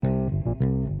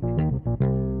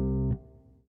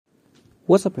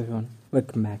What's up, everyone?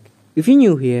 Welcome back. If you're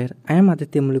new here, I am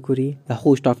Aditya Mulukuri, the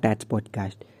host of TATS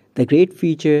podcast, the great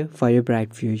future for your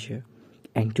bright future.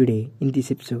 And today, in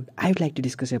this episode, I would like to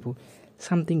discuss about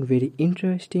something very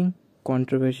interesting,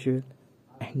 controversial,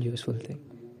 and useful thing.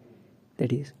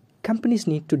 That is, companies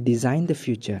need to design the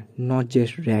future, not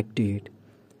just react to it.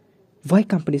 Why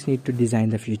companies need to design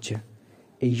the future?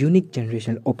 A unique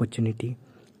generational opportunity.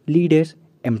 Leaders,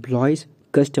 employees,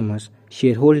 customers,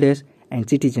 shareholders, and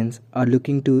citizens are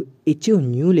looking to achieve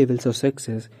new levels of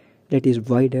success that is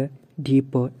wider,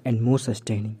 deeper, and more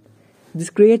sustaining. This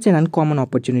creates an uncommon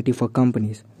opportunity for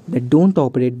companies that don't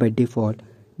operate by default,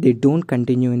 they don't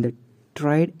continue in the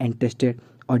tried and tested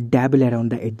or dabble around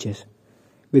the edges.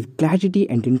 With clarity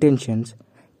and intentions,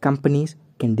 companies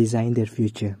can design their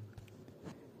future.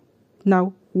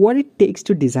 Now, what it takes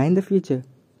to design the future?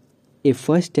 A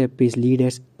first step is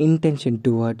leaders' intention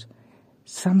towards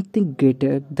something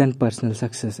greater than personal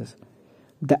successes.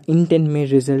 The intent may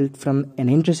result from an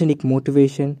intrinsic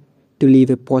motivation to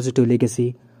leave a positive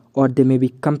legacy, or they may be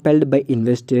compelled by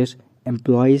investors,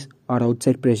 employees, or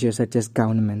outside pressures such as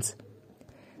governments.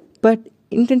 But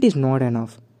intent is not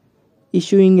enough.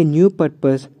 Issuing a new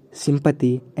purpose,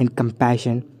 sympathy, and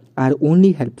compassion are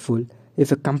only helpful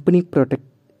if a company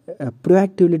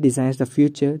proactively designs the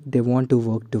future they want to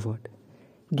work toward.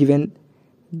 Given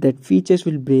that features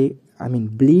will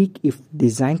bleak if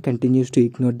design continues to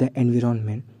ignore the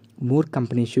environment, more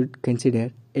companies should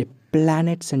consider a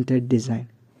planet-centered design.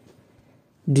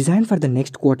 Design for the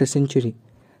next quarter century.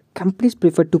 Companies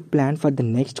prefer to plan for the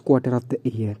next quarter of the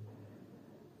year.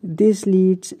 This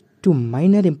leads to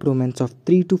minor improvements of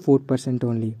 3 to 4%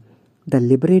 only. The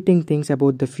liberating things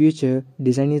about the future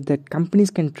design is that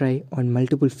companies can try on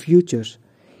multiple futures.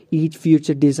 Each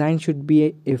future design should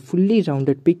be a fully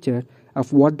rounded picture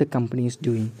of what the company is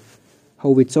doing,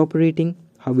 how it's operating,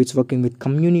 how it's working with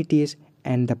communities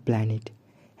and the planet,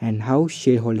 and how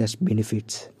shareholders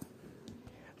benefits.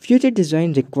 Future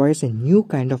design requires a new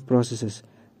kind of processes,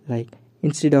 like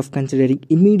instead of considering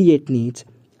immediate needs,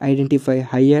 identify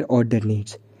higher order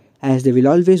needs, as they will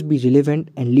always be relevant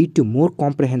and lead to more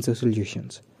comprehensive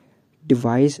solutions.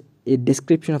 Devise a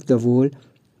description of the world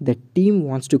the team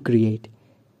wants to create,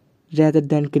 rather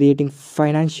than creating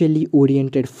financially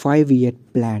oriented 5-year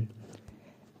plan.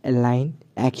 Align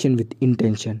action with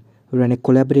intention. Run a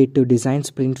collaborative design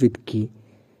sprint with key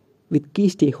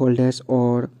stakeholders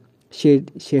or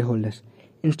shareholders.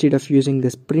 Instead of using the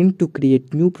sprint to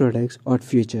create new products or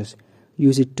futures,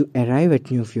 use it to arrive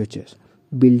at new futures.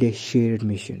 Build a shared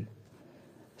mission.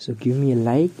 So give me a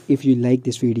like if you like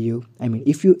this video.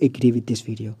 If you agree with this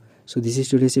video. So this is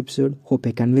today's episode. Hope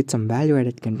I conveyed some value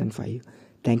added content for you.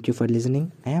 Thank you for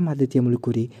listening. I am Aditya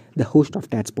Mulukuri, the host of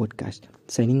TATS podcast.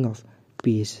 Signing off.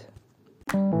 Peace.